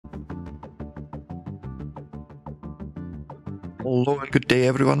Hello and good day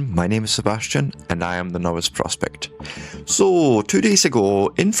everyone, my name is Sebastian and I am the Novice Prospect. So 2 days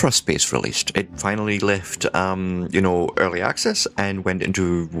ago Infraspace released. It finally left early access and went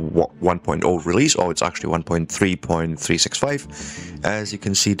into 1.0 release. Oh, it's actually 1.3.365 as you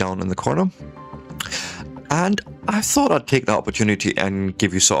can see down in the corner. And I thought I'd take the opportunity and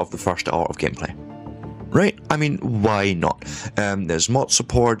give you sort of the first hour of gameplay. Right? I mean, why not? There's mod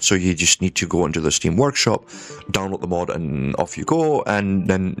support, so you just need to go into the Steam Workshop, download the mod, and off you go. And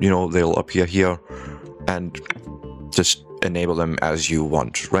then, they'll appear here and just enable them as you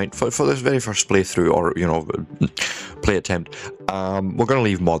want, right? For this very first playthrough or, play attempt, we're going to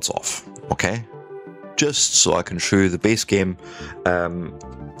leave mods off, okay? Just so I can show you the base game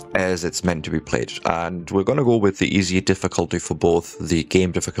as it's meant to be played. And we're going to go with the easy difficulty for both the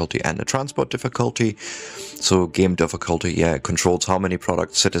game difficulty and the transport difficulty. So game difficulty, controls how many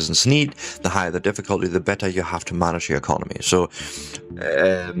products citizens need. The higher the difficulty, the better you have to manage your economy. So,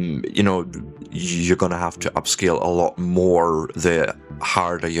 you're going to have to upscale a lot more the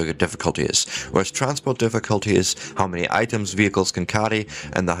harder your difficulty is. Whereas transport difficulty is how many items vehicles can carry,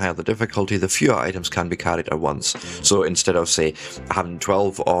 and the higher the difficulty, the fewer items can be carried at once. So instead of, say, having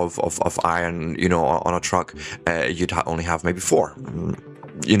 12 of iron, on a truck, you'd only have maybe 4.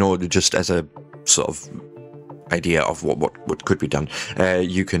 Just as a sort of idea of what could be done.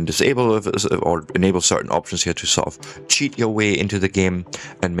 You can disable or enable certain options here to sort of cheat your way into the game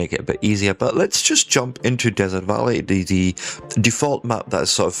and make it a bit easier. But let's just jump into Desert Valley, the default map that's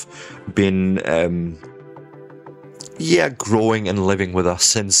sort of been growing and living with us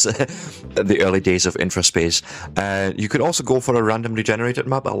since the early days of Infraspace. You could also go for a randomly generated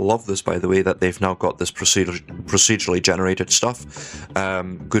map. I love this, by the way, that they've now got this procedurally generated stuff.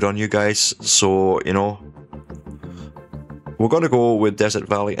 Good on you guys. So, we're going to go with Desert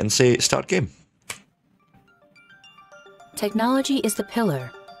Valley and say start game. Technology is the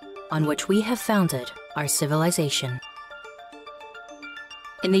pillar on which we have founded our civilization.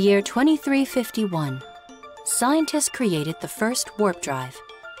 In the year 2351, scientists created the first warp drive,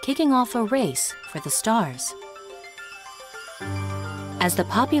 kicking off a race for the stars. As the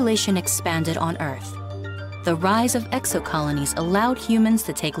population expanded on Earth, the rise of exocolonies allowed humans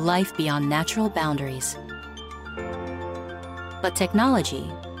to take life beyond natural boundaries. But technology,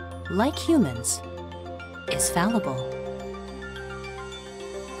 like humans, is fallible.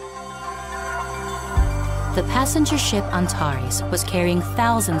 The passenger ship Antares was carrying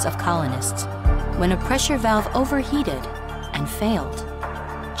thousands of colonists when a pressure valve overheated and failed,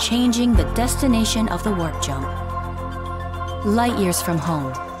 changing the destination of the warp jump. Light years from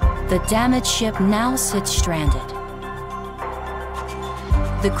home, the damaged ship now sits stranded.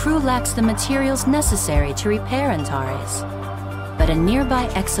 The crew lacks the materials necessary to repair Antares, but a nearby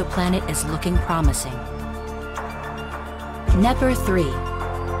exoplanet is looking promising. Nepper 3,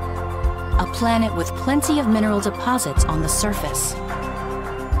 a planet with plenty of mineral deposits on the surface.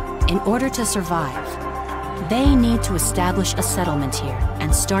 In order to survive, they need to establish a settlement here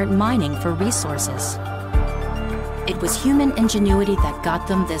and start mining for resources. It was human ingenuity that got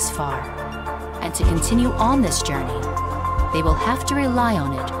them this far, and to continue on this journey, they will have to rely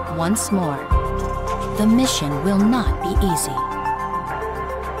on it once more. The mission will not be easy,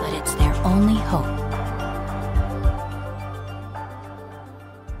 but it's their only hope.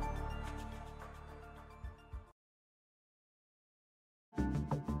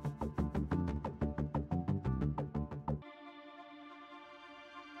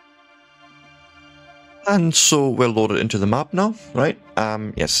 And so we're loaded into the map now, right?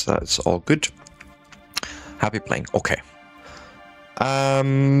 Yes, that's all good. Happy playing. Okay.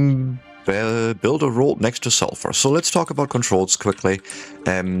 Build a road next to sulfur. So let's talk about controls quickly.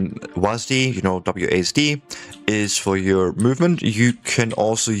 WASD, WASD is for your movement. You can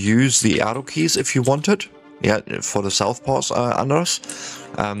also use the arrow keys if you wanted. Yeah, for the southpaws under us.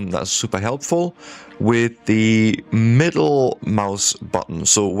 That's super helpful. With the middle mouse button,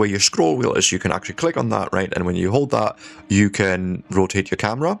 so where your scroll wheel is, you can actually click on that, right? And when you hold that, you can rotate your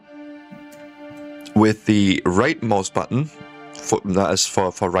camera. With the right mouse button, that is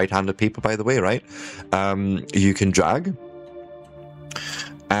for right-handed people, by the way, right? You can drag.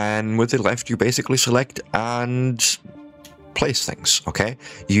 And with the left, you basically select and place things, okay?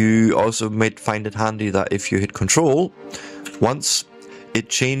 You also might find it handy that if you hit control once, it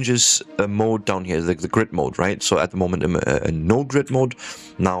changes a mode down here, the grid mode, right? So at the moment I'm in no grid mode.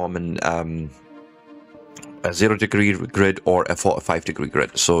 Now I'm in a 0 degree grid or a 45 degree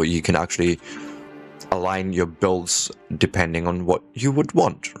grid. So you can actually align your builds depending on what you would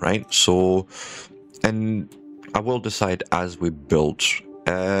want, right? So, and I will decide as we build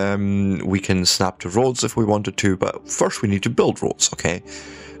We can snap to roads if we wanted to, but first we need to build roads, okay?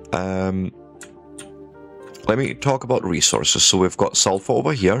 Let me talk about resources. So we've got sulfur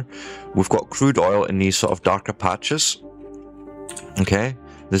over here. We've got crude oil in these sort of darker patches. Okay,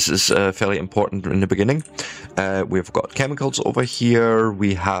 this is fairly important in the beginning. We've got chemicals over here.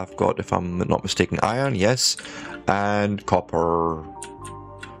 We have got, if I'm not mistaken, iron, yes. And copper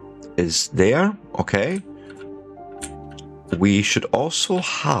is there, okay. We should also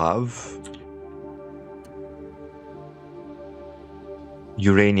have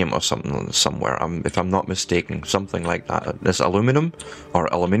uranium or something somewhere, if I'm not mistaken, something like that. There's aluminum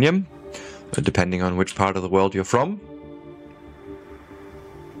or aluminium, depending on which part of the world you're from.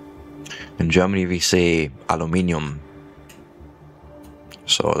 In Germany we say aluminium,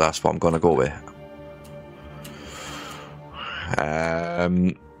 so that's what I'm gonna go with.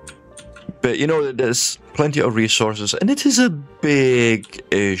 But you know, there's plenty of resources, and it is a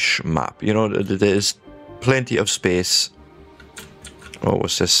big-ish map. You know, there's plenty of space. What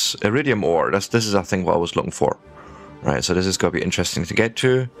was this? Iridium ore. This is, I think, what I was looking for. Right, so this is going to be interesting to get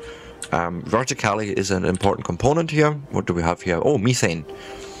to. Verticality is an important component here. What do we have here? Oh, methane.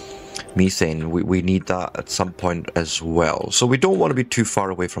 Methane. We need that at some point as well. So we don't want to be too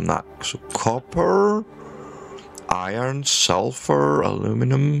far away from that. So copper, iron, sulfur,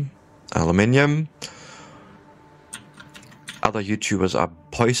 aluminium. Other YouTubers are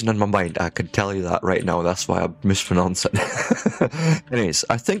poisoning my mind. I can tell you that right now. That's why I mispronounce it. Anyways,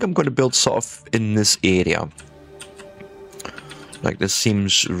 I think I'm going to build sort of in this area. Like, this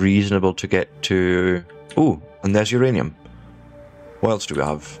seems reasonable to get to. Ooh, and there's uranium. What else do we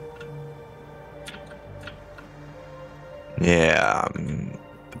have? Yeah,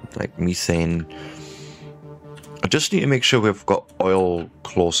 like methane. I just need to make sure we've got oil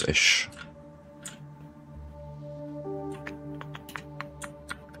close-ish.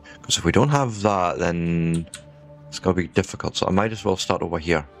 Because if we don't have that, then it's going to be difficult. So I might as well start over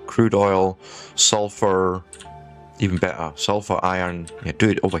here. Crude oil, sulfur, even better. Sulfur, iron. Yeah, do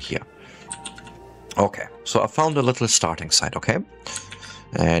it over here. Okay, so I found a little starting site, okay?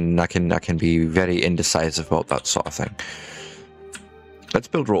 And I can be very indecisive about that sort of thing. Let's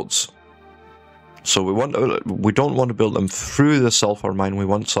build roads. So we don't want to build them through the sulfur mine. We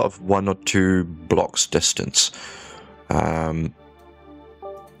want sort of 1 or 2 blocks distance.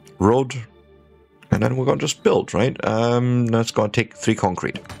 Road, and then we're going to just build, right? That's going to take 3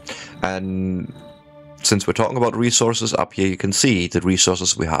 concrete. And since we're talking about resources, up here you can see the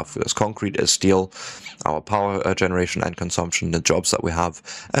resources we have. There's concrete, there's steel, our power generation and consumption, the jobs that we have,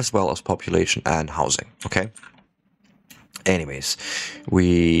 as well as population and housing, okay? Anyways,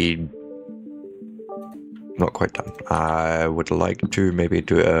 not quite done. I would like to maybe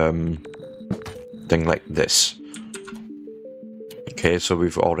do a thing like this. Okay, so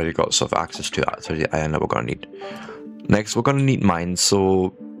we've already got sort of access to that, so the iron that we're going to need. Next, we're going to need mines,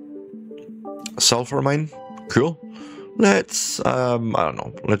 so sulfur mine, cool. Let's, I don't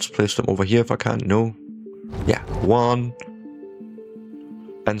know, let's place them over here if I can. No. Yeah, 1.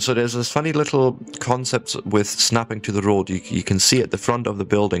 And so there's this funny little concept with snapping to the road. You can see at the front of the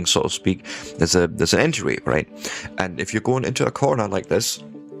building, so to speak, there's an entryway, right? And if you're going into a corner like this,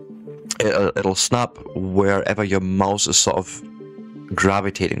 it'll snap wherever your mouse is sort of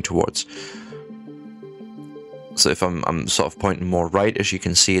gravitating towards. So if I'm sort of pointing more right, as you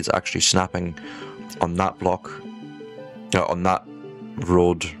can see, it's actually snapping on that block, on that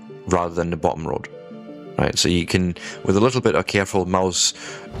road, rather than the bottom road. Right, so you can, with a little bit of careful mouse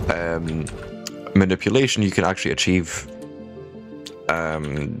manipulation, you can actually achieve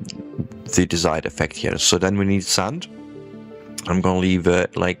the desired effect here. So then we need sand. I'm going to leave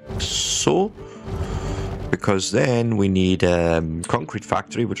it like so, because then we need a concrete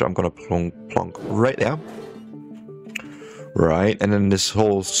factory, which I'm going to plonk right there. Right, and then this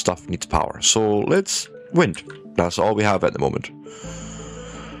whole stuff needs power. So let's wind. That's all we have at the moment.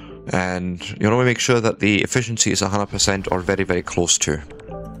 And you want to make sure that the efficiency is 100% or very, very close to.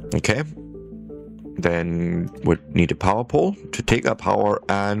 Okay. Then we need a power pole to take that power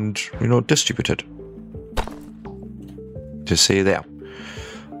and, you know, distribute it. Just say there.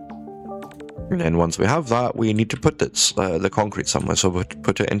 And then once we have that, we need to put this, the concrete somewhere. So we'll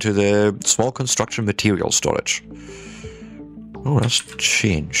put it into the small construction material storage. Oh, that's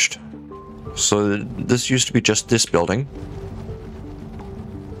changed. So this used to be just this building.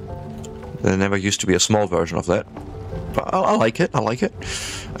 There never used to be a small version of that. But I like it, I like it.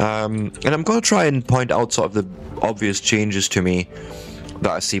 And I'm going to try and point out sort of the obvious changes to me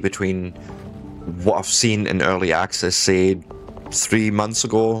that I see between what I've seen in early access, say 3 months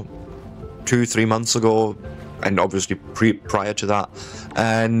ago, 2-3 months ago, and obviously prior to that,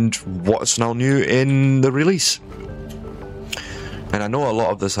 and what's now new in the release. And I know a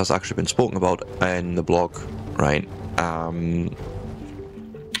lot of this has actually been spoken about in the blog, right?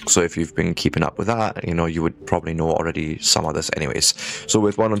 So if you've been keeping up with that, you know, you would probably know already some of this anyways. So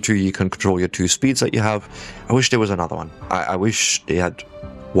with 1 and 2, you can control your 2 speeds that you have. I wish there was another one. I wish they had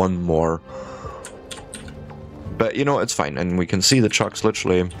one more. But, you know, it's fine. And we can see the trucks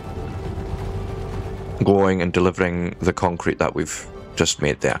literally going and delivering the concrete that we've just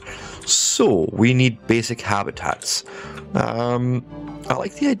made there. So we need basic habitats. I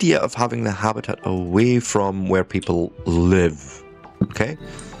like the idea of having the habitat away from where people live. Okay.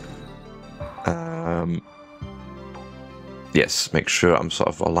 Yes, make sure I'm sort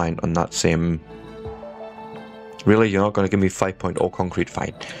of aligned on that same... Really, you're not going to give me 5.0 concrete?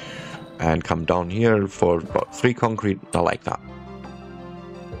 Fine. And come down here for about 3 concrete. I like that.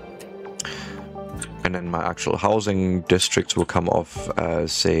 And then my actual housing districts will come off,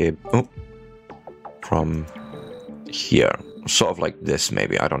 say, from here. Sort of like this,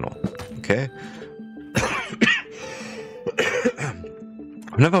 maybe. I don't know. Okay.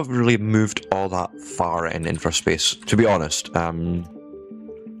 I've never really moved all that far in Infraspace, to be honest.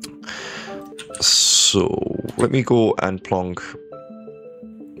 So let me go and plonk.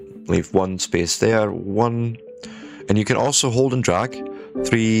 Leave 1 space there, 1, and you can also hold and drag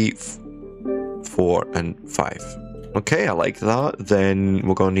 3, 4, and 5. Okay, I like that. Then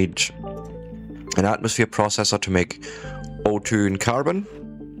we're gonna need an atmosphere processor to make O2 and carbon,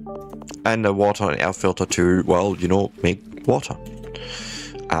 and a water and air filter to, well, you know, make water.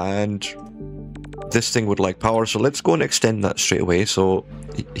 And this thing would like power, so let's go and extend that straight away. So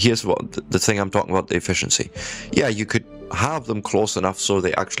here's what the thing I'm talking about, the efficiency. Yeah, you could have them close enough so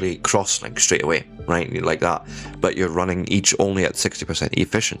they actually cross-link straight away, right, like that, but you're running each only at 60%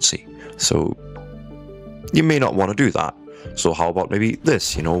 efficiency, so you may not want to do that. So how about maybe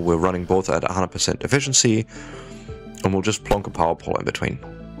this, you know, we're running both at 100% efficiency, and we'll just plonk a power pole in between.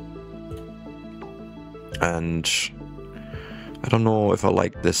 And I don't know if I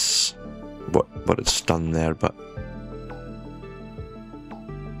like this, what it's done there, but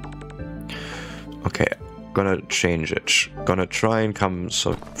okay, gonna change it. Gonna try and come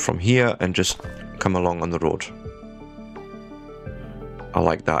from here and just come along on the road. I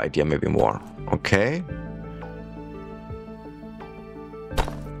like that idea maybe more. Okay.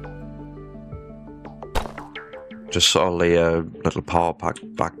 Just sort of lay a little power pack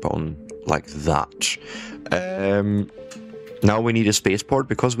backbone like that. Now we need a spaceport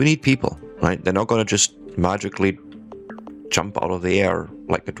because we need people, right? They're not going to just magically jump out of the air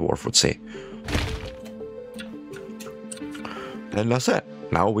like the dwarf would say. And that's it.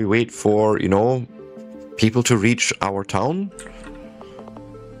 Now we wait for, you know, people to reach our town.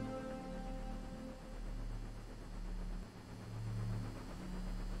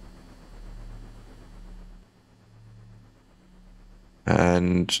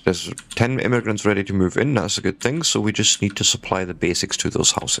 And there's 10 immigrants ready to move in. That's a good thing. So we just need to supply the basics to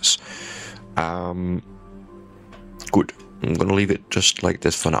those houses. Good. I'm going to leave it just like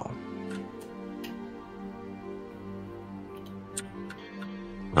this for now.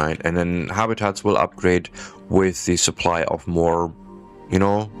 Right, and then habitats will upgrade with the supply of more, you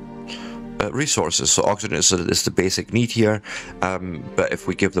know, resources. So oxygen is the basic need here. But if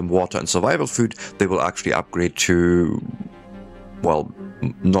we give them water and survival food, they will actually upgrade to, well,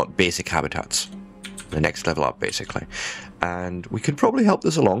 not basic habitats. The next level up, basically. And we can probably help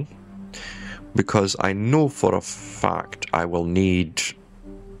this along, because I know for a fact I will need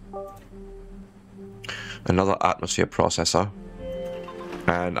another atmosphere processor.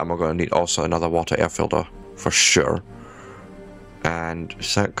 And I'm going to need also another water air filter for sure. And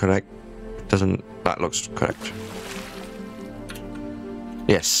is that correct? Doesn't that looks correct?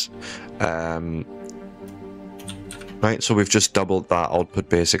 Yes. Right, so we've just doubled that output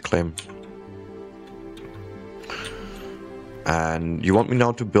basically. And you want me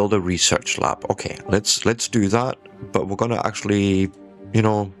now to build a research lab? Okay, let's do that. But we're gonna actually, you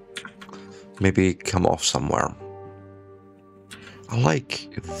know, maybe come off somewhere. I like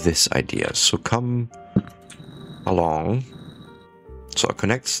this idea. So come along. So it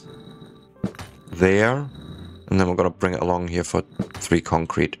connects there, and then we're gonna bring it along here for 3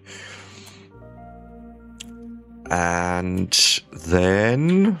 concrete. And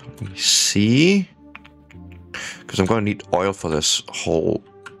then let me see, because I'm going to need oil for this whole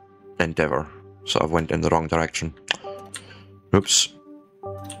endeavor. So I went in the wrong direction. Oops.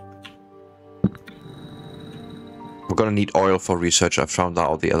 We're going to need oil for research. I found that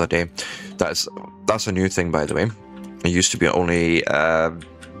out the other day. That's a new thing, by the way. It used to be only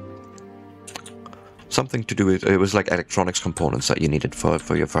Something to do with, it was like electronics components that you needed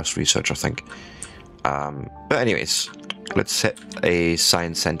for your first research, I think. But anyways, let's set a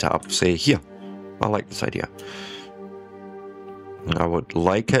science center up, say here. I like this idea. I would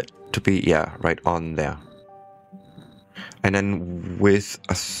like it to be, yeah, right on there. And then with,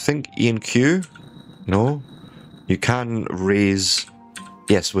 I think, E and Q, no, you can raise,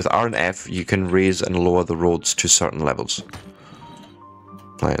 yes, with R and F, you can raise and lower the roads to certain levels.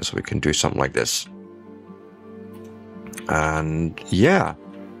 Right, so we can do something like this. And yeah,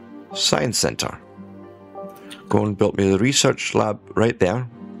 science center. Go and build me the research lab right there.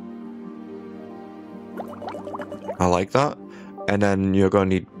 I like that. And then you're going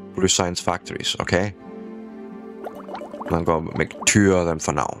to need brew science factories, okay? I'm going to make 2 of them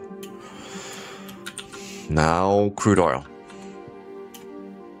for now. Now, crude oil.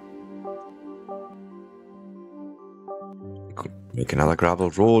 Make another gravel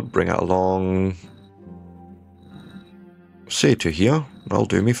road, bring it along. Say to here, that'll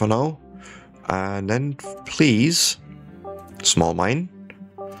do me for now. And then, please, small mine,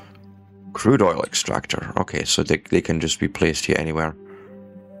 crude oil extractor. Okay, so they can just be placed here anywhere.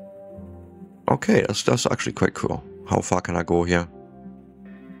 Okay, that's actually quite cool. How far can I go here?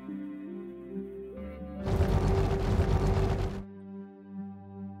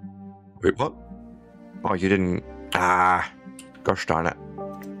 Wait, what? Oh, you didn't... Ah, gosh darn it.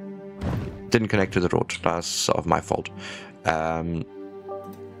 Didn't connect to the road. That's sort of my fault. I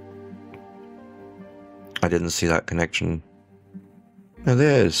didn't see that connection. It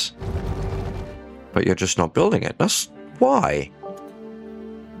is. But you're just not building it. That's why.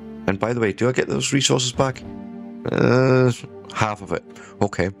 And by the way, do I get those resources back? Half of it.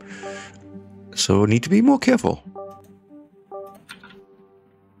 Okay. So need to be more careful.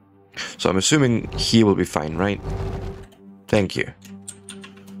 So I'm assuming he will be fine, right? Thank you.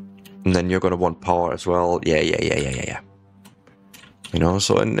 And then you're going to want power as well. Yeah. You know,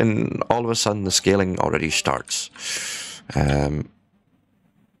 so and all of a sudden the scaling already starts. There's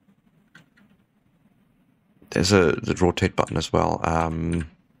the rotate button as well.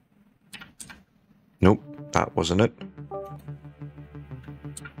 Nope, that wasn't it.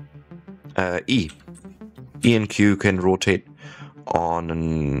 E. E and Q can rotate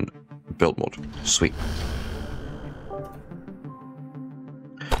on build mode. Sweet.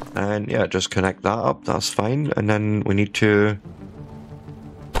 And yeah, just connect that up, that's fine. And then we need to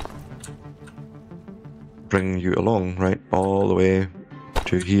bring you along, right? All the way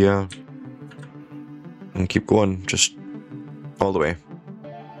to here. And keep going, just all the way.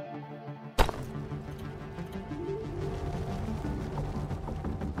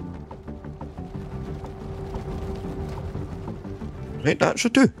 Right, that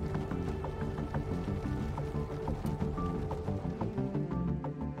should do.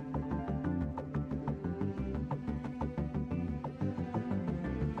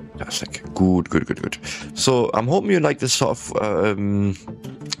 Fantastic. Good. So I'm hoping you like this sort of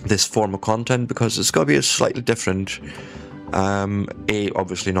this form of content because it's got to be slightly different.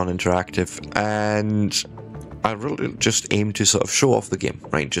 Obviously non-interactive, and I really just aim to sort of show off the game,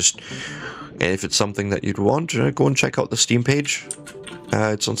 right? Just if it's something that you'd want, go and check out the Steam page.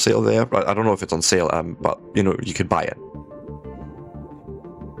 It's on sale there. I don't know if it's on sale, but you know, you could buy it.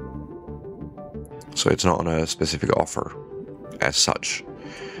 So it's not on a specific offer as such.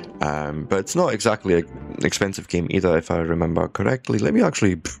 But it's not exactly an expensive game either, if I remember correctly. Let me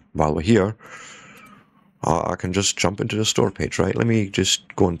actually, while we're here, I can just jump into the store page, right? Let me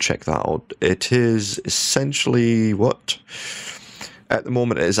just go and check that out. It is essentially what? At the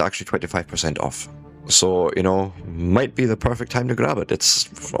moment, it is actually 25% off. So, you know, might be the perfect time to grab it. It's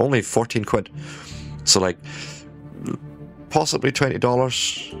only 14 quid. So, like, possibly $20.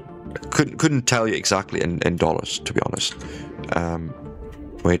 Couldn't tell you exactly in dollars, to be honest.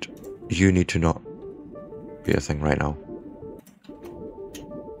 Wait, you need to not be a thing right now.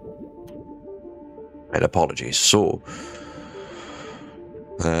 And apologies. So,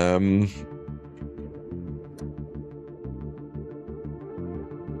 but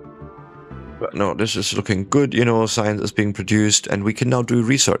no, this is looking good. You know, science is being produced, and we can now do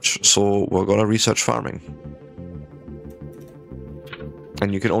research. So we're gonna research farming,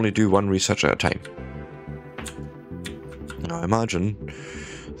 and you can only do one research at a time. Now imagine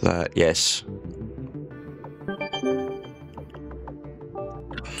that, yes,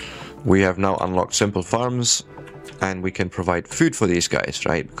 we have now unlocked simple farms, and we can provide food for these guys,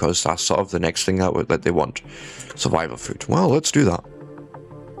 right? Because that's sort of the next thing that they want. Survival food. Well, let's do that.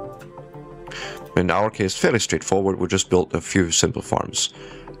 In our case, fairly straightforward. We just built a few simple farms.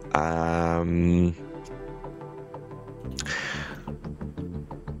 I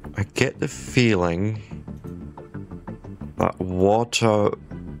get the feeling that water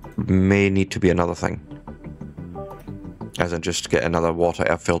may need to be another thing. As in just get another water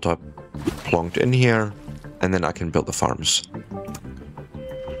air filter plonked in here, and then I can build the farms.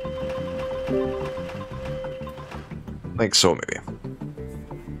 Like so, maybe.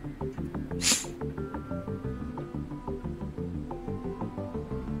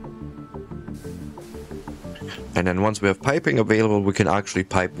 And then once we have piping available, we can actually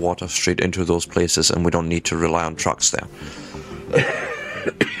pipe water straight into those places, and we don't need to rely on trucks there.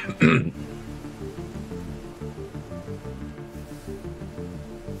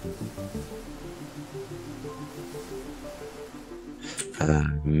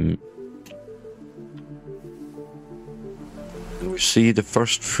 We see the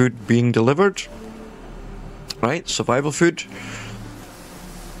first food being delivered. Right, survival food.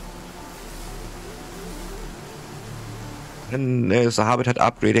 And there's a habitat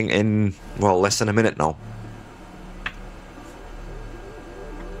upgrading in, well, less than a minute now.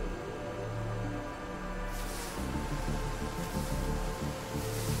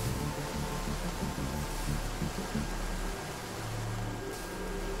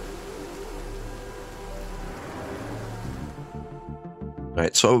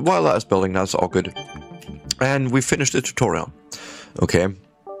 Right, so while that is building, that's all good. And we finished the tutorial. Okay.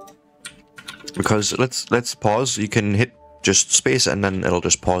 Because let's pause. You can hit just space and then it'll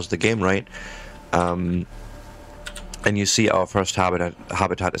just pause the game, right? And you see our first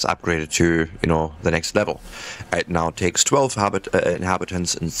habitat is upgraded to, you know, the next level. It now takes 12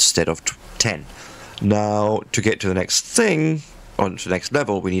 inhabitants instead of 10. Now, to get to the next thing, on to the next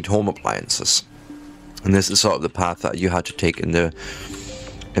level, we need home appliances. And this is sort of the path that you had to take in the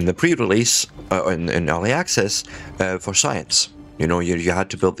pre-release, in early access, for science. You know, you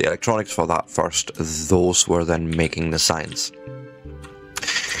had to build the electronics for that first. Those were then making the science.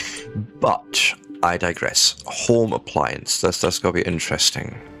 But I digress. Home appliance. That's gonna be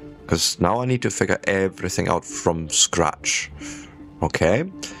interesting, because now I need to figure everything out from scratch.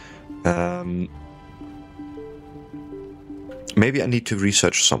 Okay. Maybe I need to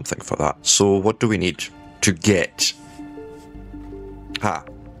research something for that. So what do we need to get?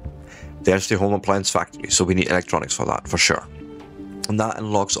 There's the home appliance factory. So we need electronics for that, for sure. And that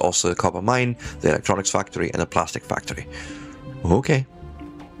unlocks also the copper mine, the electronics factory, and the plastic factory. Okay.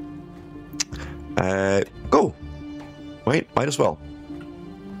 Go. Wait, might as well.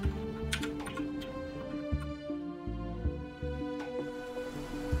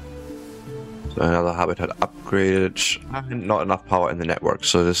 So another habitat upgraded, and not enough power in the network.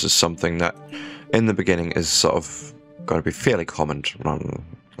 So this is something that in the beginning is sort of going to be fairly common.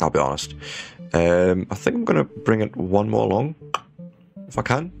 I'll be honest. I think I'm going to bring it one more along, if I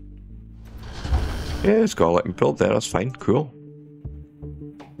can. Yeah, it's got to let me build there, that's fine, cool.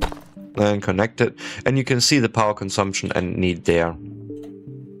 Then connect it, and you can see the power consumption and need there.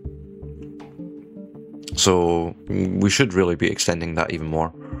 So we should really be extending that even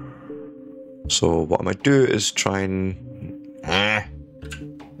more. So what I might do is try and...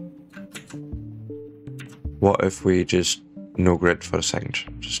 What if we just no grid for a second?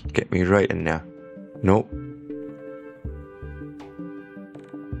 Just get me right in there. Nope.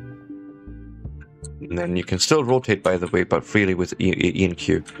 And then you can still rotate, by the way, but freely with E and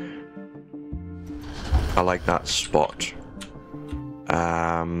Q. I like that spot.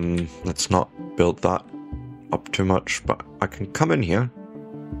 Let's not build that up too much, but I can come in here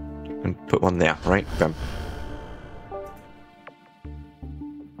and put one there, right? Bam.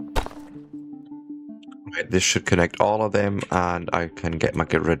 Right, this should connect all of them, and I can get my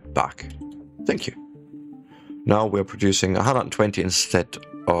grid back. Thank you. Now we're producing 120 instead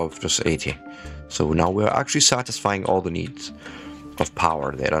of just 80. So now we're actually satisfying all the needs of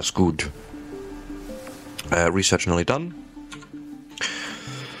power there. That's good. Research nearly done.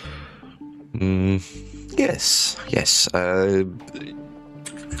 Yes.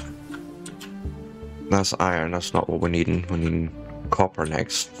 That's iron. That's not what we're needing. We're needing copper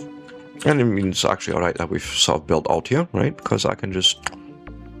next. And it means actually alright that we've sort of built out here, right? Because I can just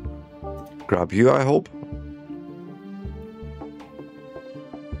grab you, I hope.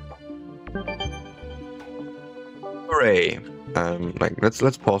 Hooray!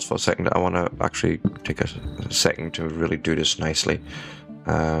 Let's pause for a second. I want to actually take a second to really do this nicely.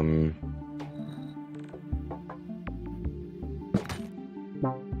 Yeah,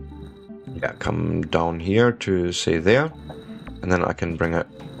 come down here to say there, and then I can bring it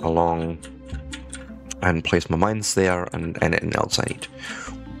along and place my mines there and anything else I need.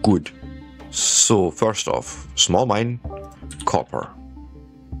 Good. So first off, small mine, copper.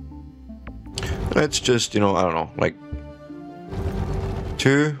 Let's just, you know, I don't know, like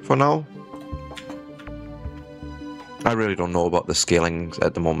 2 for now. I really don't know about the scaling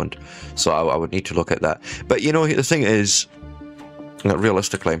at the moment, so I would need to look at that. But you know, the thing is,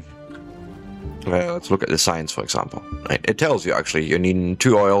 realistically, let's look at the science, for example. Right? It tells you actually you're needing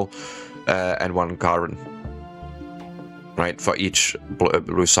 2 oil and 1 carbon, right, for each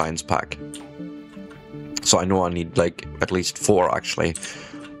blue science pack. So I know I need like at least 4 actually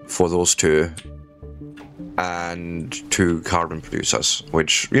for those 2, and 2 carbon producers,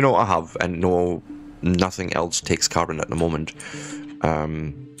 which you know I have, and no. Nothing else takes carbon at the moment. I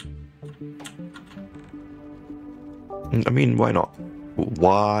mean, why not?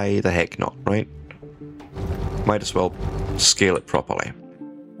 Why the heck not, right? Might as well scale it properly.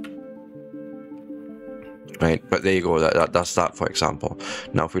 Right, but there you go, that's that, for example.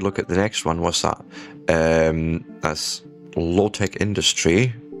 Now, if we look at the next one, what's that? That's low-tech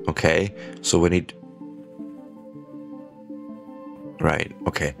industry. Okay, so we need... Right,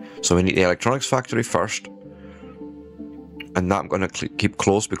 okay. So we need the electronics factory first. And that I'm going to keep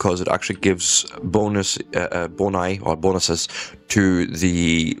close because it actually gives bonuses to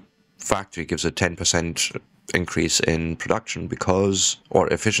the factory. Gives a 10% increase in production because, or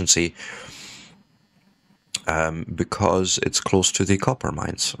efficiency, because it's close to the copper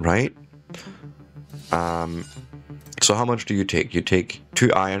mines, right? So how much do you take? You take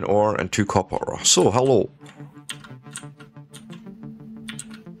 2 iron ore and 2 copper ore. So, hello.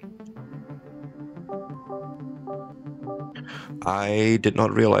 I did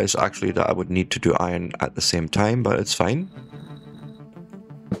not realize actually that I would need to do iron at the same time, but it's fine.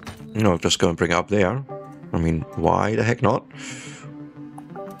 You know, I'm just going to bring it up there. I mean, why the heck not?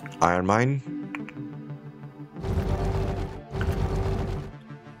 Iron mine.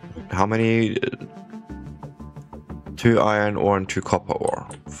 How many? 2 iron ore and 2 copper ore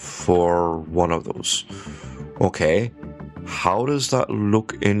for one of those. Okay. How does that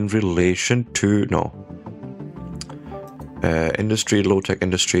look in relation to... No. Industry, low-tech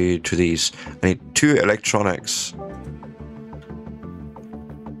industry to these. I need 2 electronics.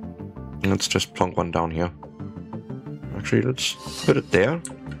 Let's just plonk one down here. Actually, let's put it there.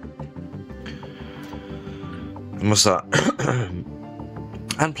 And what's that?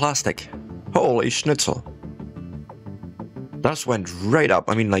 And plastic. Holy schnitzel. That's went right up.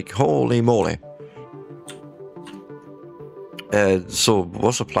 I mean, like, holy moly. So,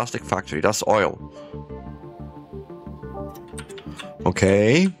 what's a plastic factory? That's oil.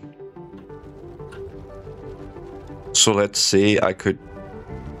 Okay. So let's say I could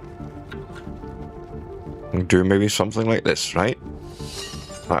do maybe something like this, right?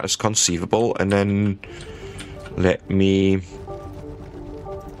 That is conceivable, and then let me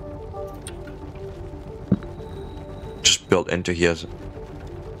just build into here.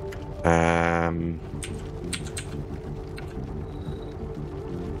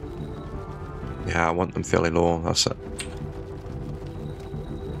 Yeah, I want them fairly low, that's it.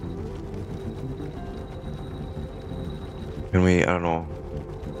 Can we, I don't know.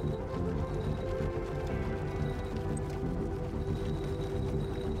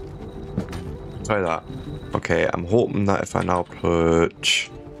 Try that. Okay, I'm hoping that if I now put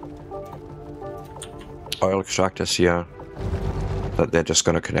oil extractors here, that they're just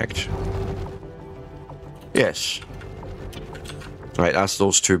going to connect. Yes. Right, that's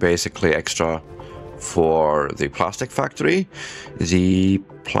those 2 basically extra for the plastic factory. The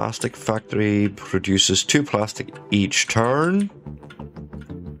plastic factory produces 2 plastic each turn,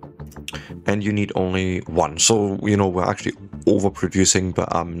 and you need only 1. So, you know, we're actually overproducing,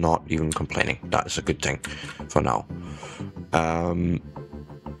 but I'm not even complaining. That is a good thing for now.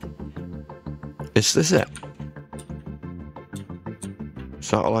 Is this it?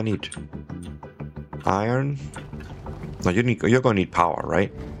 Is that all I need? Iron? No, you're going to need power,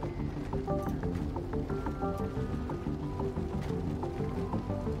 right?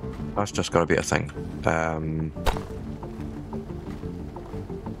 That's just gotta be a thing.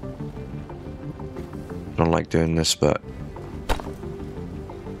 Don't like doing this, but...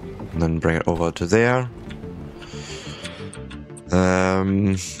 And then bring it over to there.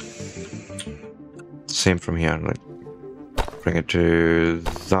 Same from here. Like, bring it to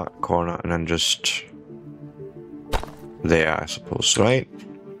that corner, and then just... There, I suppose, right?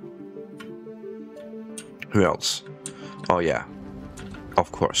 Who else? Oh, yeah.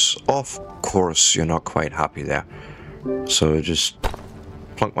 Of course, you're not quite happy there. So just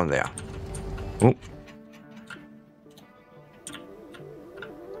plunk one there. Oh.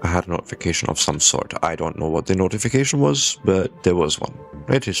 I had a notification of some sort. I don't know what the notification was, but there was one.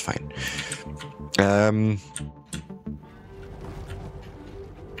 It is fine.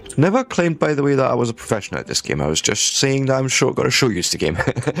 Never claimed, by the way, that I was a professional at this game. I was just saying that I'm going to show you the game.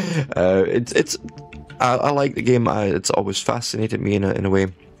 I like the game. It's always fascinated me in a way.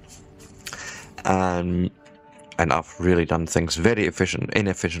 And I've really done things very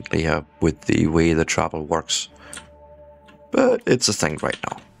inefficiently with the way the travel works. But it's a thing right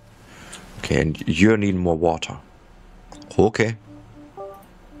now. Okay, and you need more water. Okay.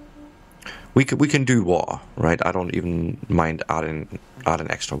 We can do water, right? I don't even mind adding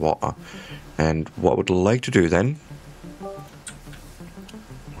extra water. And what I would like to do then... 1,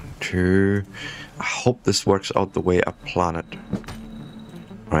 2... I hope this works out the way I plan it.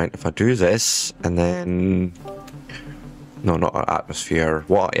 Right, if I do this, and then... No, not an atmosphere,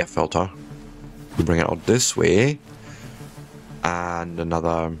 water air filter. We bring it out this way. And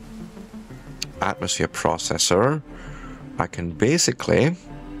another atmosphere processor. I can basically...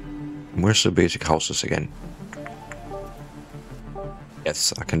 Where's the basic houses again?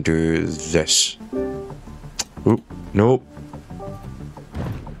 Yes, I can do this. Oop, nope.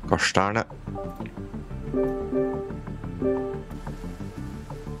 Gosh darn it.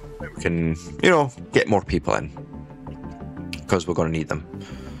 We can, get more people in. Because we're going to need them.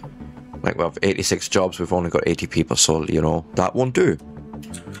 Like, we have 86 jobs, we've only got 80 people, so, that won't do.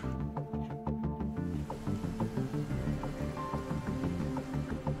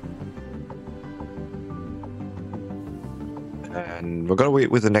 And we're going to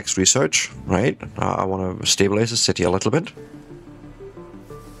wait with the next research, right? I want to stabilize the city a little bit.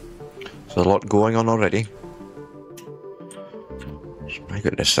 There's a lot going on already. My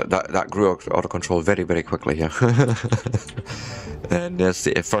goodness, that grew out of control very, very quickly here. And there's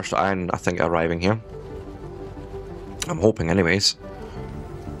the first iron, I think, arriving here. I'm hoping anyways.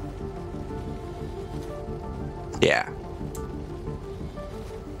 Yeah.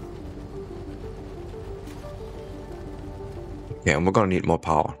 Yeah, and we're going to need more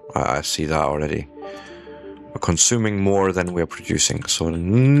power. I see that already. We're consuming more than we're producing, so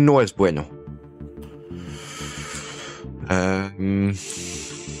no es bueno.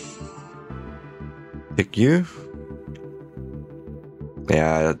 Pick you.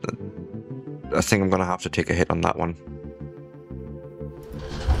 Yeah, I think I'm going to have to take a hit on that one.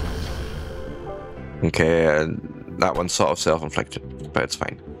 Okay, that one's sort of self-inflicted, but it's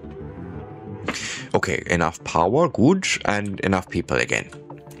fine. Okay, enough power, good, and enough people again.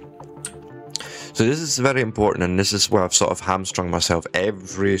 So this is very important, and this is where I've sort of hamstrung myself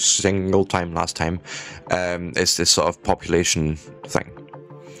every single time last time, is this sort of population thing.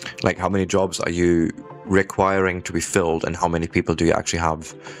 Like, how many jobs are you requiring to be filled, and how many people do you actually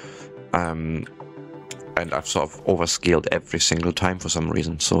have? And I've sort of overscaled every single time for some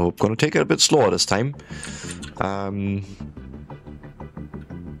reason, so I'm going to take it a bit slower this time.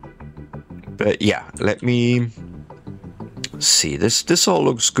 But yeah, let me see. This all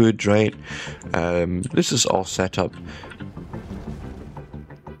looks good, right? This is all set up.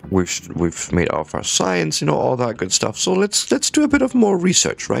 We've made our first science, all that good stuff. So let's do a bit of more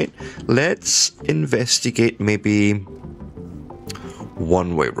research, right? Let's investigate maybe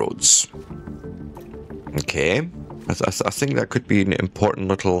one-way roads. Okay, I think that could be an important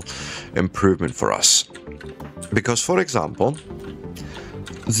little improvement for us, because, for example,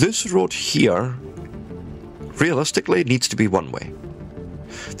 this road here, realistically, needs to be one way.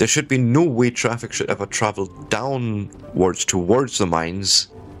 There should be no way traffic should ever travel downwards towards the mines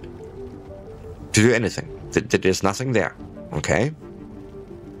to do anything. There's nothing there, okay?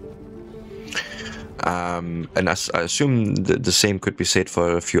 And I assume the same could be said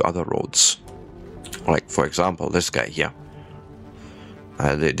for a few other roads. Like, for example, this guy here.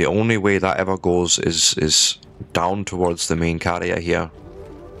 The only way that ever goes is down towards the main carrier here.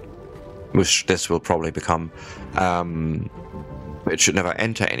 Which this will probably become. It should never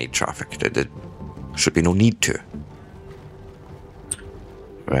enter any traffic. There should be no need to.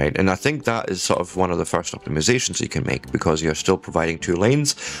 Right, and I think that is sort of one of the first optimizations you can make, because you're still providing 2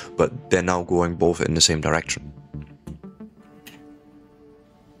 lanes, but they're now going both in the same direction.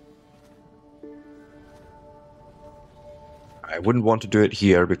 I wouldn't want to do it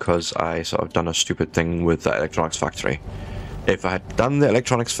here because I sort of done a stupid thing with the electronics factory. If I had done the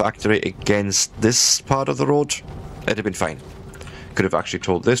electronics factory against this part of the road, it'd have been fine. Could have actually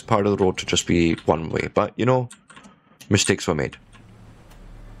told this part of the road to just be one way, but mistakes were made.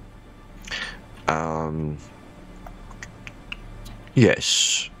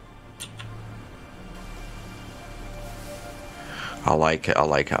 Yes. I like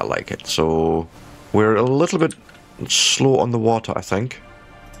it. So we're a little bit slow on the water, I think.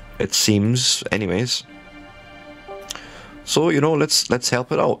 It seems, anyways. So, let's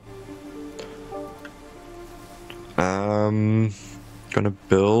help it out. Gonna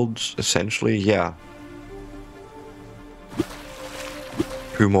build, essentially, yeah.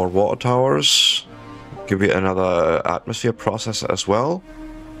 2 more water towers. Give it another atmosphere processor as well.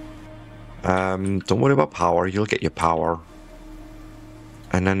 Don't worry about power, you'll get your power.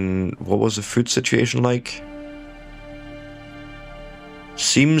 And then, what was the food situation like?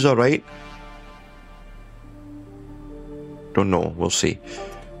 Seems alright. Don't know, we'll see.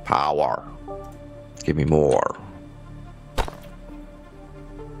 Power. Give me more.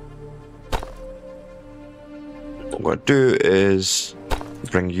 What I'm going to do is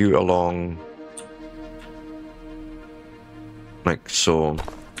bring you along like so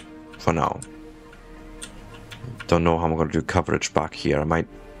for now. Don't know how I'm going to do coverage back here. I might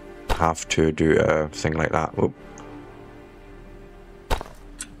have to do a thing like that. Whoop.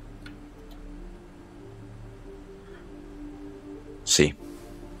 See.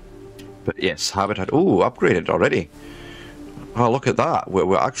 But yes, habitat. Oh, upgraded already. Oh, look at that.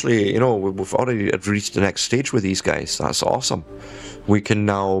 We're actually, you know, we've already reached the next stage with these guys. That's awesome. We can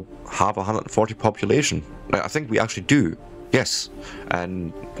now have 140 population. I think we actually do. Yes.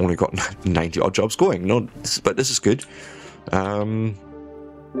 And only got 90 odd jobs going. No, but this is good.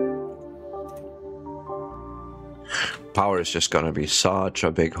 Power is just going to be such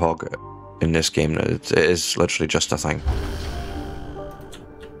a big hog in this game. It is literally just a thing.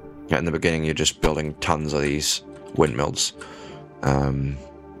 Yeah, in the beginning, you're just building tons of these windmills.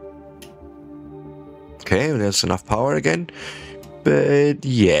 Okay, there's enough power again. But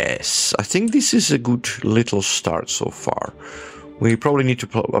yes, I think this is a good little start so far. We probably need to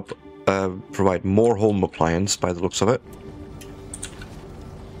provide more home appliance by the looks of it.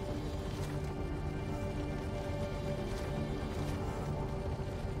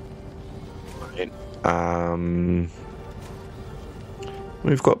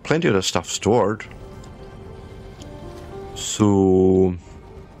 We've got plenty of the stuff stored. So,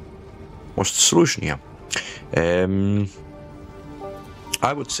 what's the solution here?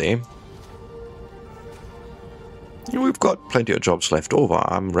 I would say, you know, we've got plenty of jobs left over.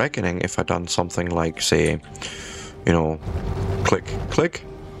 I'm reckoning if I'd done something like, say, you know, click, click,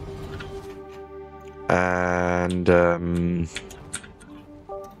 and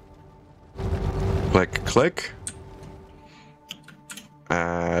click, click,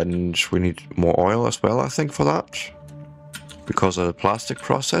 and we need more oil as well, I think, for that, because of the plastic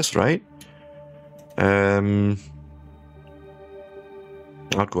process, right?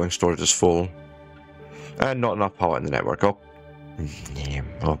 Outgoing storage is full. And not enough power in the network. Oh, yeah,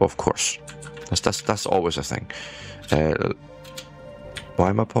 of course. That's always a thing. Why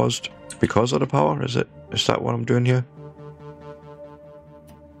am I paused? Because of the power? Is that what I'm doing here?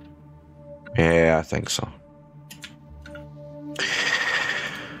 Yeah, I think so.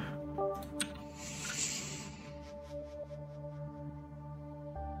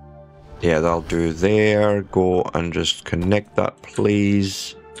 Yeah, that'll do there. Go and just connect that,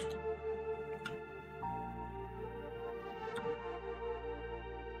 please.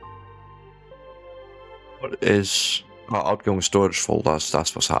 What is... Oh, outgoing storage full. That's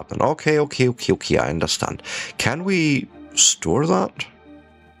what's happening. Okay, I understand. Can we store that?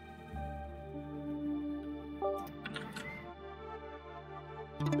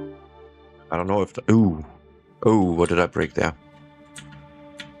 I don't know if the... Ooh. Oh, what did I break there?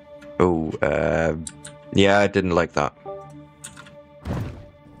 Oh, yeah, I didn't like that.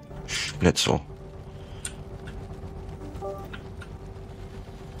 Schnitzel.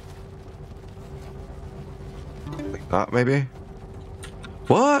 Like that, maybe?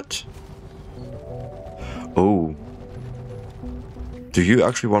 What? Oh. Do you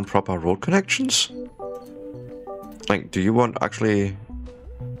actually want proper road connections? Like, do you want actually...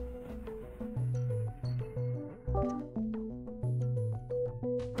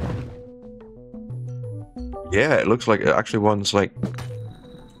 Yeah, it looks like it actually wants, like,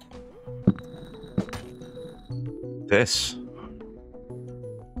 this.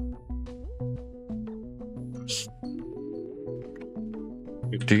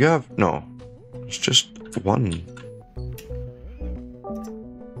 Do you have... No. It's just one.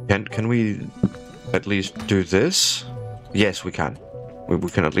 Can we at least do this? Yes, we can. We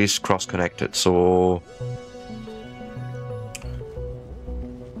can at least cross-connect it, so...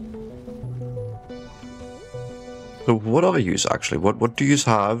 So what do I use actually? What do you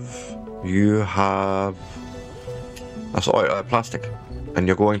have? You have... That's oil, plastic. And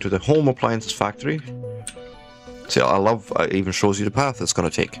you're going to the home appliances factory. See, I love, it even shows you the path it's going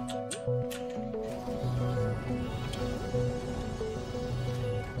to take.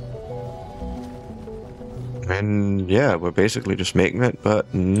 And yeah, we're basically just making it,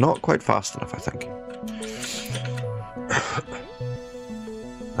 but not quite fast enough, I think.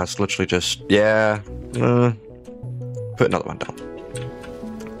 That's literally just, yeah. Put another one down.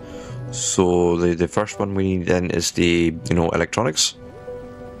 So the first one we need then is the, you know, electronics.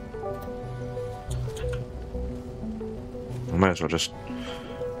 I might as well just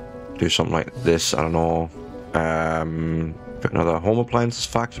do something like this, I don't know. Put another home appliances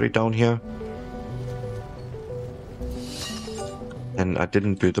factory down here. And I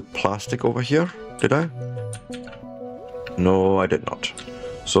didn't do the plastic over here, did I? No, I did not.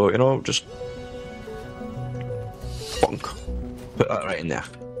 So, you know, just bonk. Put that right in there.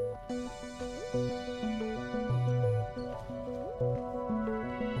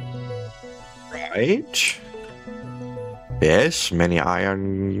 Right. Yes, many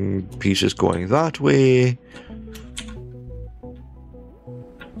iron pieces going that way.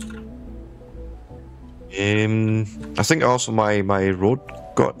 I think also my road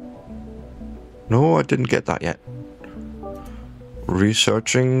got... No, I didn't get that yet.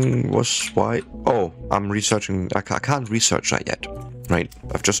 Researching was why... Oh, I'm researching... I can't research that yet. Right,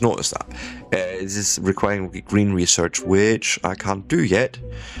 I've just noticed that. This is requiring green research, which I can't do yet.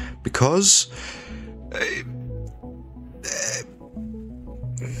 Because...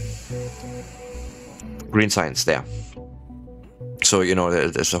 green science there. So, you know,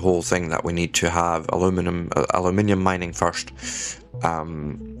 there's a whole thing that we need to have aluminium mining first.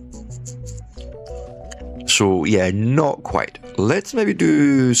 So, yeah, not quite. Let's maybe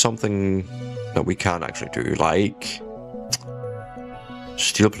do something that we can actually do, like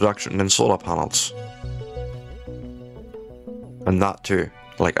steel production and solar panels. And that too.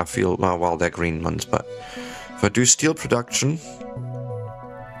 Like, I feel, well, they're green ones, but if I do steel production...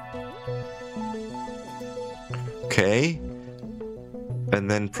 Okay. And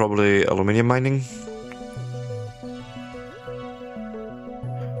then probably aluminium mining.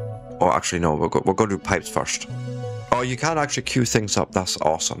 Oh, actually, no, we're going to do pipes first. Oh, you can actually queue things up. That's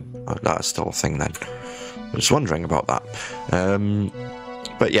awesome. That is still a thing then. I was wondering about that.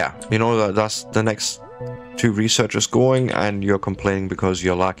 But yeah, you know, that's the next two researchers going, and you're complaining because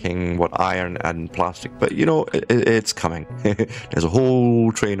you're lacking, what, iron and plastic. But, you know, it's coming. There's a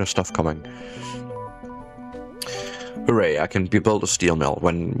whole train of stuff coming. Hooray, I can build a steel mill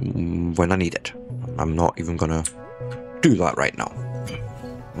when I need it. I'm not even gonna do that right now.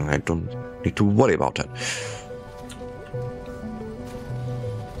 I don't need to worry about it.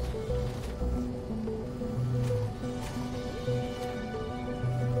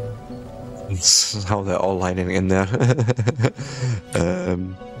 That's how they're all lining in there.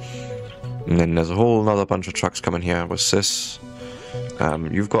 And then there's a whole other bunch of trucks coming here. What's this?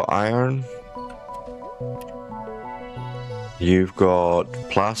 You've got iron. You've got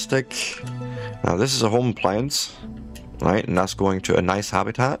plastic. Now this is a home appliance, right? And that's going to a nice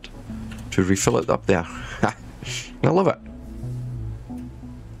habitat to refill it up there. I love it.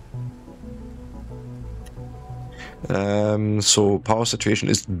 So power situation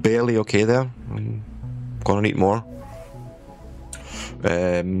is barely okay there. I'm gonna need more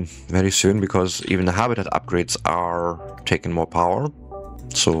very soon, because even the habitat upgrades are taking more power.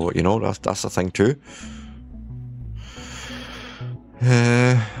 So, you know, that's the thing too.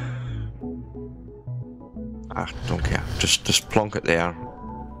 I don't care. Just plonk it there.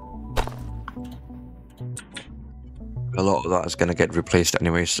 A lot of that is going to get replaced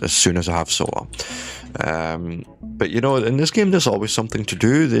anyways as soon as I have solar. But you know, in this game, there's always something to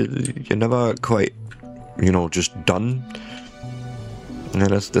do. You're never quite, you know, just done. And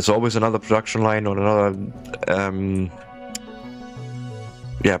there's always another production line or another,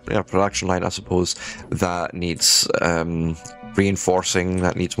 production line, I suppose, that needs reinforcing,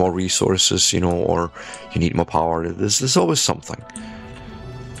 that needs more resources, you know, or you need more power. There's always something.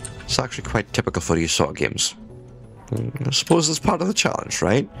 It's actually quite typical for these sort of games. I suppose it's part of the challenge,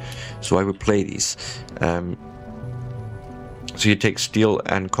 right? So I would play these. So you take steel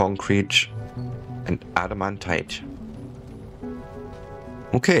and concrete and adamantite.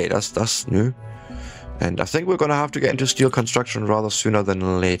 Okay, that's new. And I think we're going to have to get into steel construction rather sooner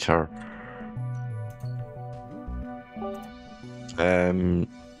than later.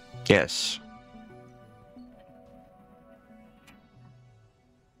 Yes.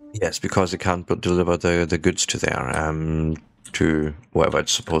 Yes, because it can't deliver the goods to there, to wherever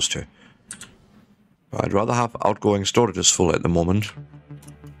it's supposed to. I'd rather have outgoing storages full at the moment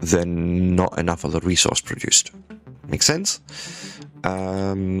than not enough of the resource produced. Make sense?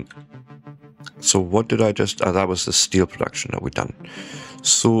 So what did I just... that was the steel production that we've done.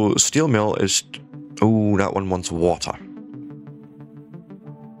 So steel mill is... Oh, that one wants water.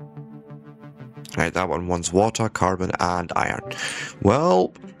 Right, that one wants water, carbon, and iron.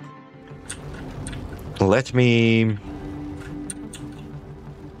 Well, let me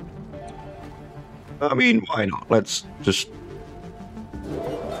I mean, why not? Let's just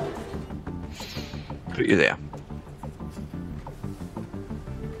put you there.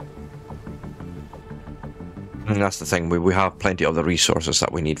 And that's the thing, we have plenty of the resources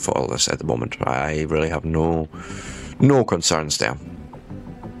that we need for all this at the moment. I really have no concerns there.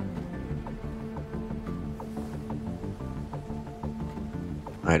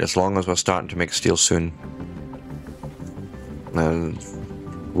 Right, as long as we're starting to make steel soon. And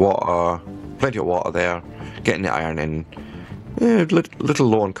water, plenty of water there, getting the iron in. Yeah, little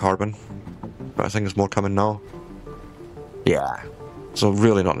low on carbon, but I think there's more coming now. Yeah, so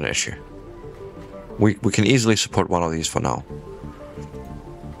really not an issue. We can easily support one of these for now.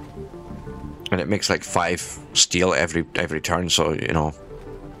 And it makes like 5 steel every turn, so you know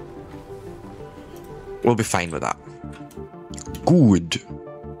we'll be fine with that. Good.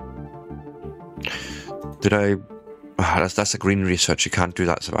 Did I? That's a green research. You can't do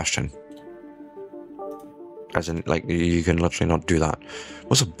that, Sebastian. As in, like, you can literally not do that.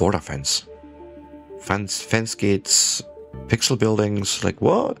 What's a border fence? Fence gates, pixel buildings. Like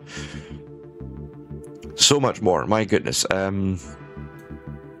what? So much more. My goodness. Okay.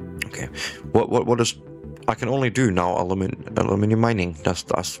 What is? I can only do now aluminium mining.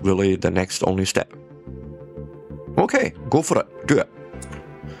 That's really the next only step. Okay, go for it. Do it.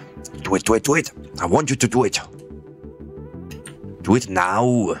 Do it. Do it. Do it. I want you to do it. Do it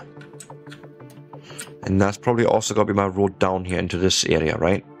now. And that's probably also got to be my road down here into this area,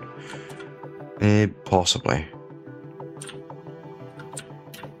 right? Possibly.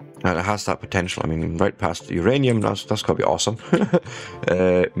 And it has that potential. I mean, right past the uranium, that's got to be awesome.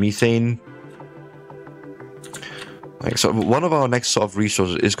 Methane. Like, so one of our next sort of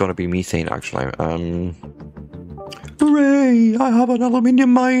resources is going to be methane, actually. Hooray! I have an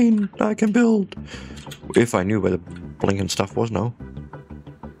aluminium mine I can build. If I knew where the blinking stuff was now.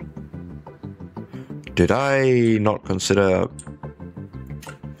 Did I not consider...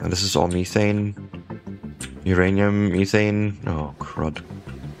 And this is all methane. Uranium, methane. Oh, crud.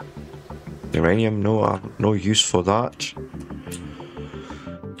 Uranium, no use for that.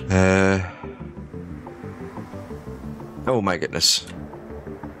 Oh my goodness.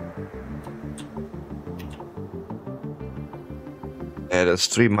 Yeah, there's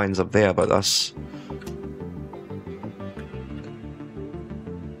 3 mines up there, but that's...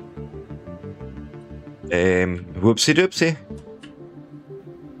 Whoopsie doopsie.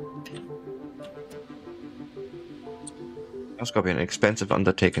 That's gotta be an expensive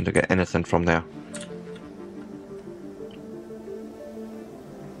undertaking to get anything from there.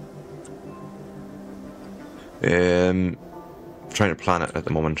 Trying to plan it at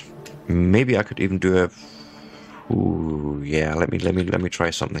the moment. Maybe I could even do a... Ooh, yeah, let me try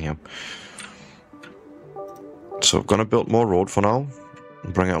something here. So I'm gonna build more road for now.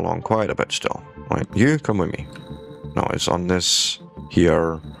 Bring it along quite a bit still. Right, you come with me. No, it's on this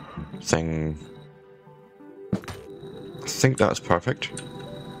here thing. I think that's perfect.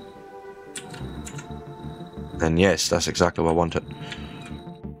 And yes, that's exactly what I wanted.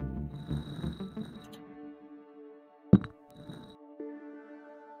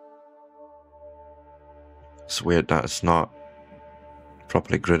 It's weird that it's not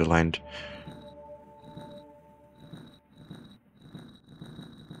properly grid aligned.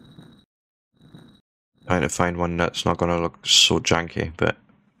 Trying to find one that's not going to look so janky, but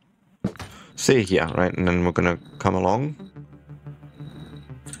stay here, right? And then we're going to come along.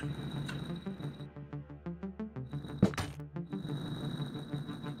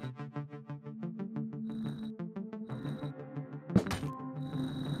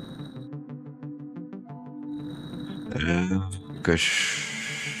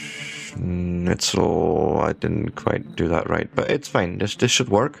 Gosh, Schnitzel, I didn't quite do that right, but it's fine. This should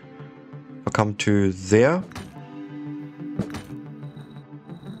work. I'll come to there.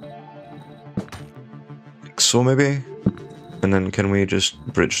 Like so maybe. And then can we just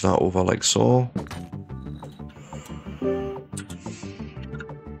bridge that over like so?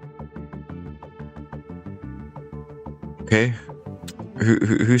 Okay.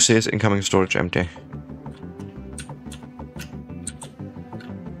 Who says incoming storage empty?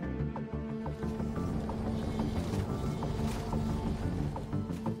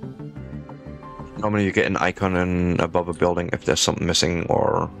 Normally you get an icon in above a building if there's something missing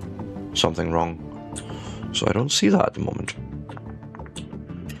or something wrong. So I don't see that at the moment.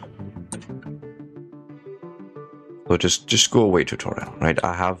 So just go away, tutorial, right?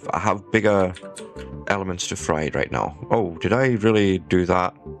 I have bigger elements to fry right now. Oh, did I really do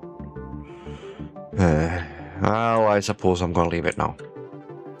that? Well, I suppose I'm gonna leave it now.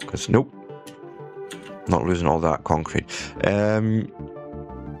 Because nope. Not losing all that concrete.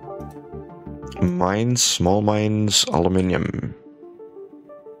 Mines, small mines, aluminium.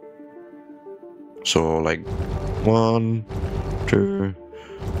 So like 1, 2.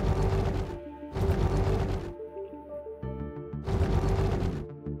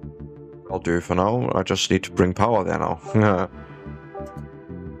 I'll do for now. I just need to bring power there now.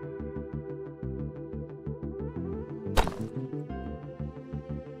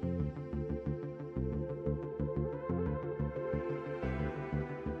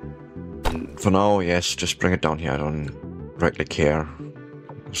 For now, yes, just bring it down here. I don't rightly care.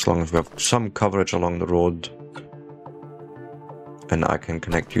 As long as we have some coverage along the road. And I can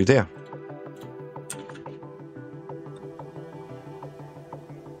connect you there.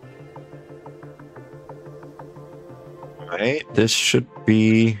 Right, this should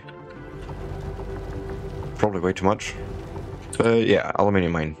be probably way too much. But yeah,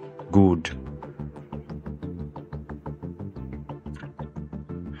 aluminium mine. Good.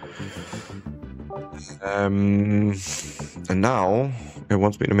 And now it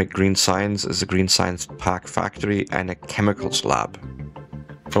wants me to make green science as a green science pack factory and a chemicals lab.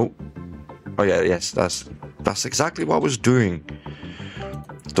 Oh yeah, yes, that's exactly what I was doing.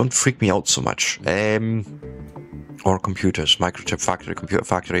 Don't freak me out so much. Or computers, microchip factory, computer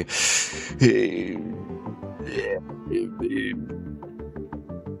factory.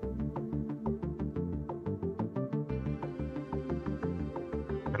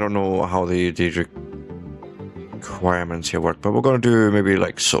 I don't know how the requirements here work, but we're going to do maybe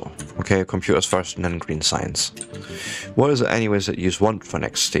like so. Okay, computers first and then green science. What is it anyways that you want for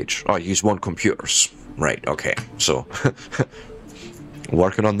next stage? Oh, use 1 computers. Right, okay. So,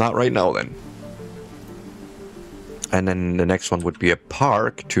 working on that right now then. And then the next one would be a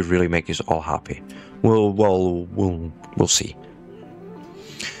park to really make us all happy. We'll see.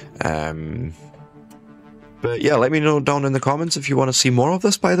 But yeah, let me know down in the comments if you want to see more of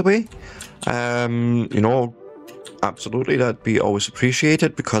this, by the way. You know, absolutely, that'd be always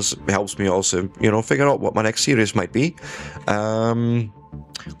appreciated because it helps me also, you know, figure out what my next series might be.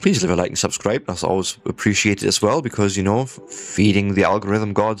 Please leave a like and subscribe. That's always appreciated as well because, you know, feeding the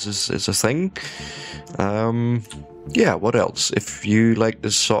algorithm gods is a thing. Yeah, what else? If you like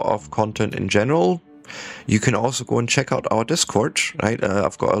this sort of content in general, you can also go and check out our Discord, right?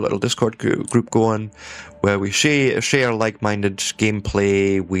 I've got a little Discord group going where we share like-minded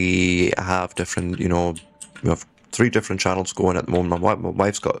gameplay. We have different, you know, we have 3 different channels going at the moment. My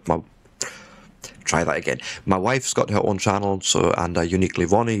wife's got try that again. My wife's got her own channel, so and Uniquely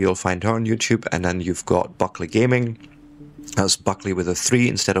Vonnie, you'll find her on YouTube, and then you've got Buckley Gaming. That's Buckley with a 3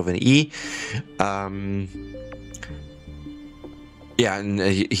 instead of an E. Yeah, and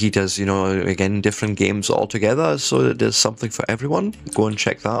he does, you know, again, different games altogether, so there's something for everyone. Go and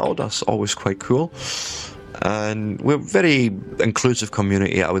check that out. That's always quite cool. And we're a very inclusive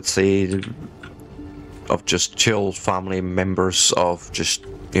community, I would say, of just chill family members of just,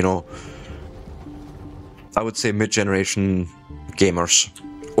 you know, I would say mid-generation gamers,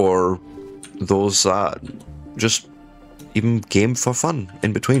 or those that just even game for fun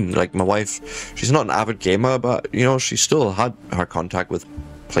in between. Like my wife, she's not an avid gamer, but you know, she still had her contact with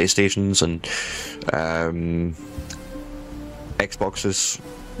PlayStations and Xboxes,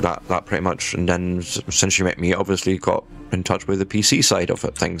 that pretty much. And then since she met me, obviously got in touch with the PC side of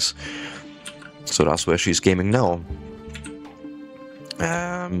it, things. So that's where she's gaming now.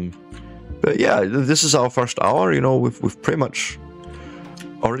 But yeah, this is our first hour. You know, we've pretty much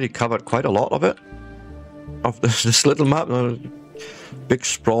already covered quite a lot of it. Of this little map, big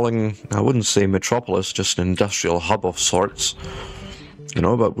sprawling, I wouldn't say metropolis, just an industrial hub of sorts. You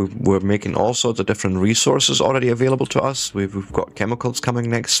know, but we're making all sorts of different resources already available to us. We've got chemicals coming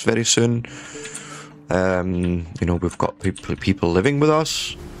next very soon. You know, we've got people living with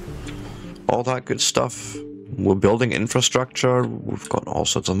us. All that good stuff. We're building infrastructure. We've got all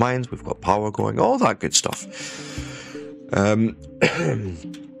sorts of mines. We've got power going. All that good stuff.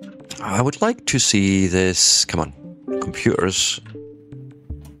 I would like to see this. Come on, computers,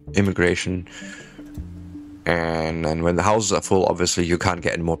 immigration, and when the houses are full, obviously you can't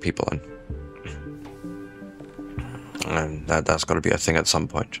get any more people in, and that's got to be a thing at some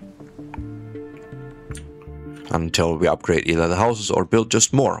point. Until we upgrade either the houses or build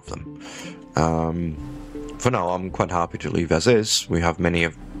just more of them. For now, I'm quite happy to leave as is. We have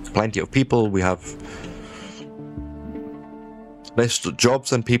plenty of people. We have less jobs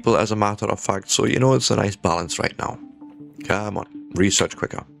than people, as a matter of fact, so you know, it's a nice balance right now. Come on, research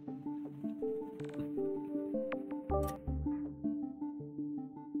quicker.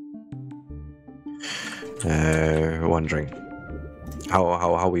 Wondering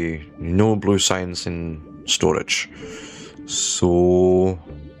how we know blue science in storage. So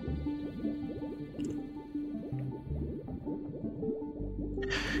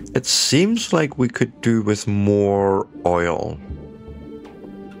It seems like we could do with more oil.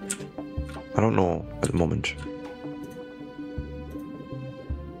 I don't know at the moment.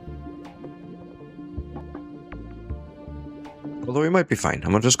 Although we might be fine.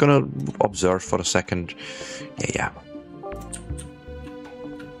 I'm just gonna observe for a second. Yeah.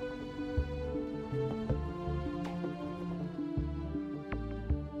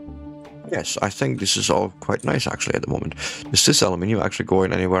 Yes, I think this is all quite nice actually at the moment. Is this aluminium actually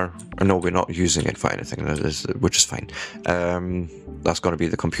going anywhere? No, we're not using it for anything, which is fine. That's going to be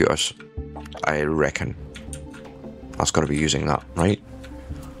the computers, I reckon. That's going to be using that, right?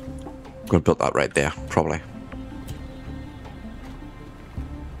 I'm going to build that right there, probably.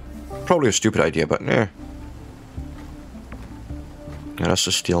 Probably a stupid idea, but yeah. Yeah, that's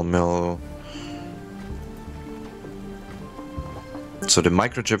the steel mill. So the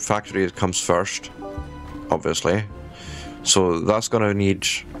microchip factory comes first, obviously. So that's gonna need,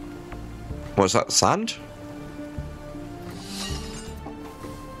 what's that, sand?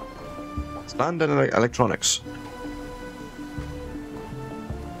 Sand and electronics.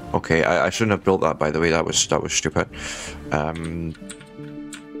 Okay, I shouldn't have built that, by the way. That was stupid.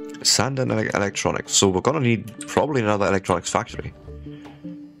 Sand and electronics. So we're gonna need probably another electronics factory.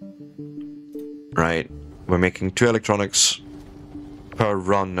 Right, we're making 2 electronics per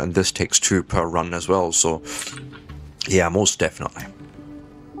run, and this takes 2 per run as well, so yeah, most definitely.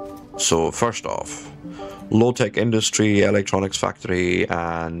 So first off, low-tech industry, electronics factory,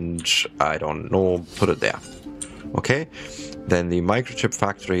 and I don't know, put it there. Okay, then the microchip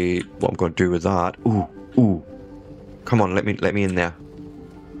factory, what I'm going to do with that, ooh, come on, let me in there.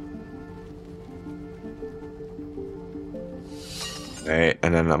 Okay,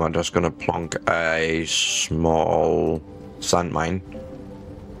 and then I'm just going to plonk a small sand mine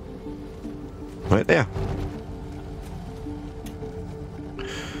right there.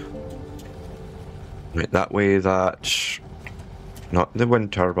 Right, that way that, not the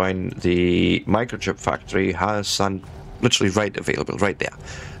wind turbine, the microchip factory has sand literally right available, right there.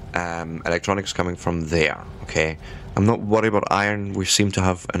 Electronics coming from there, okay? I'm not worried about iron, we seem to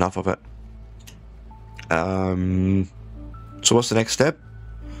have enough of it. So what's the next step?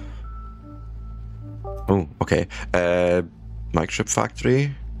 Oh, okay. Microchip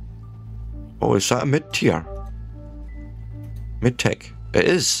factory. Oh, is that a mid-tier? Mid-tech. It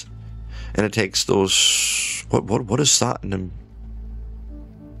is. And it takes those... What is that in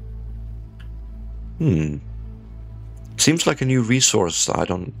them? Seems like a new resource. I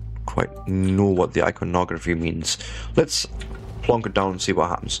don't quite know what the iconography means. Let's plonk it down and see what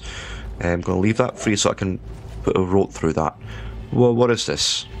happens. I'm going to leave that free so I can put a road through that. Well, what is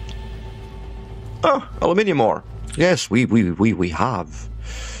this? Oh, aluminium ore. Yes, we have.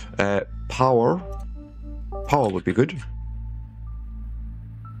 Power. Power would be good.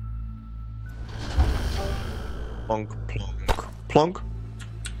 Plonk, plonk, plonk.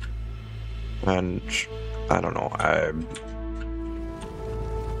 And I don't know.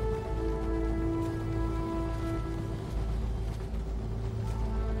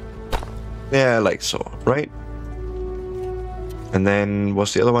 Yeah, like so, right? And then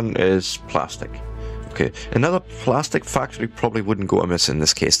what's the other one? Is plastic. Okay, another plastic factory probably wouldn't go amiss in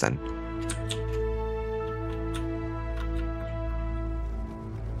this case then.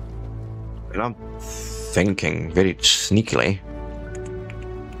 And I'm thinking very sneakily,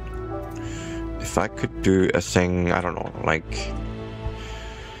 if I could do a thing, I don't know, like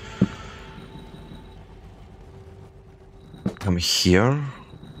come here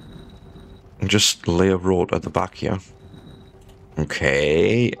and just lay a road at the back here.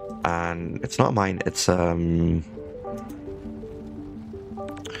 Okay, and it's not mine, it's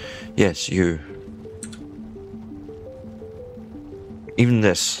yes, you. Even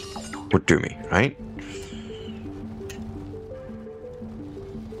this would do me, right?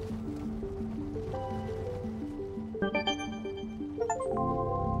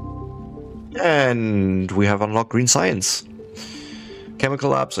 And we have unlocked green science.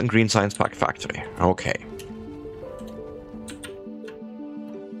 Chemical labs and green science pack factory. Okay.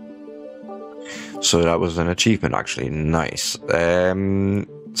 So that was an achievement, actually. Nice.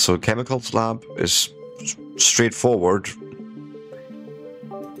 So chemicals lab is straightforward.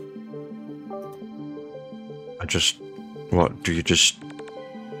 What, do you just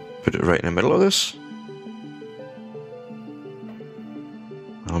put it right in the middle of this?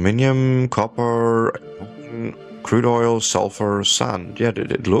 Aluminium, copper, crude oil, sulfur, sand. Yeah,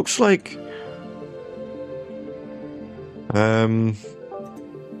 it looks like... I'm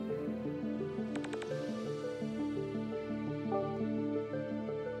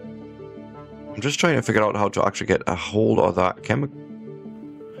just trying to figure out how to actually get a hold of that chemical.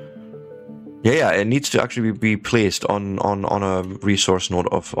 Yeah, it needs to actually be placed on a resource node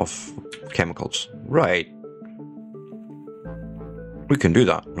of chemicals. Right. We can do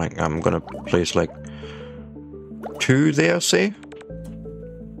that. Like, I'm gonna place like 2 there, say.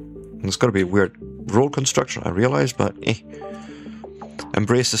 It's gotta be a weird roll construction, I realize, but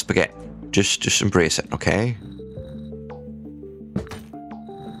embrace the spaghetti. Just embrace it, okay?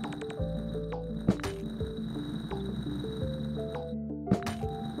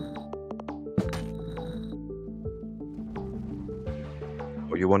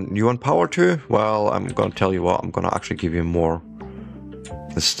 Oh, you want power too? Well, I'm gonna tell you what, I'm gonna actually give you more.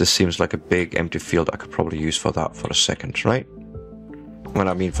 This seems like a big empty field I could probably use for that for a second, right? When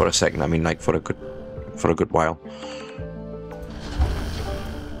I mean for a second, I mean like for a good while.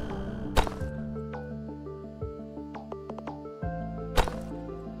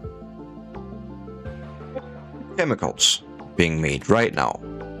 Chemicals being made right now.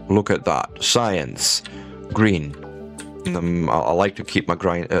 Look at that. Science. Green. I like to keep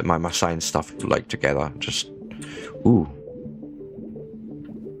my science stuff like together. Just ooh.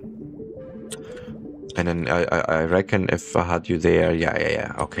 And then I reckon if I had you there,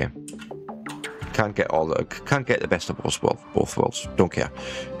 yeah, okay. Can't get the best of both worlds. Don't care.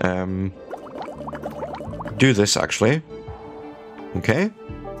 Do this actually. Okay.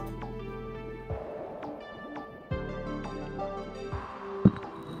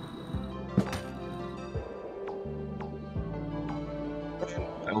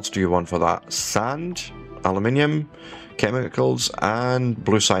 What else do you want for that? Sand, aluminium, chemicals, and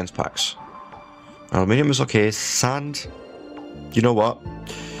blue science packs. Aluminium is okay. Sand, you know what?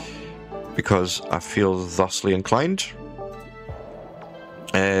 Because I feel thusly inclined.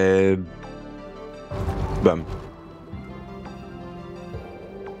 Boom.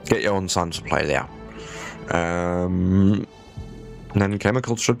 Get your own sand supply there. And then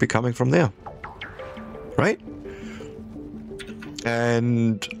chemicals should be coming from there. Right?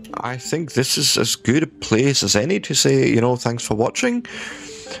 And I think this is as good a place as any to say, you know, thanks for watching.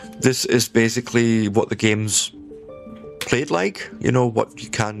 This is basically what the game's played like, you know, what you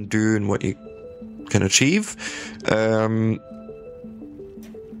can do and what you can achieve. I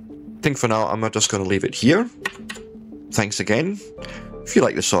think for now I'm just going to leave it here. Thanks again. If you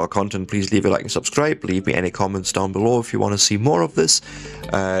like this sort of content, please leave a like and subscribe. Leave me any comments down below if you want to see more of this.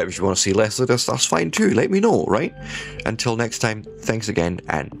 If you want to see less of this, that's fine too. Let me know, right? Until next time, thanks again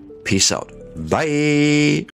and peace out. Bye!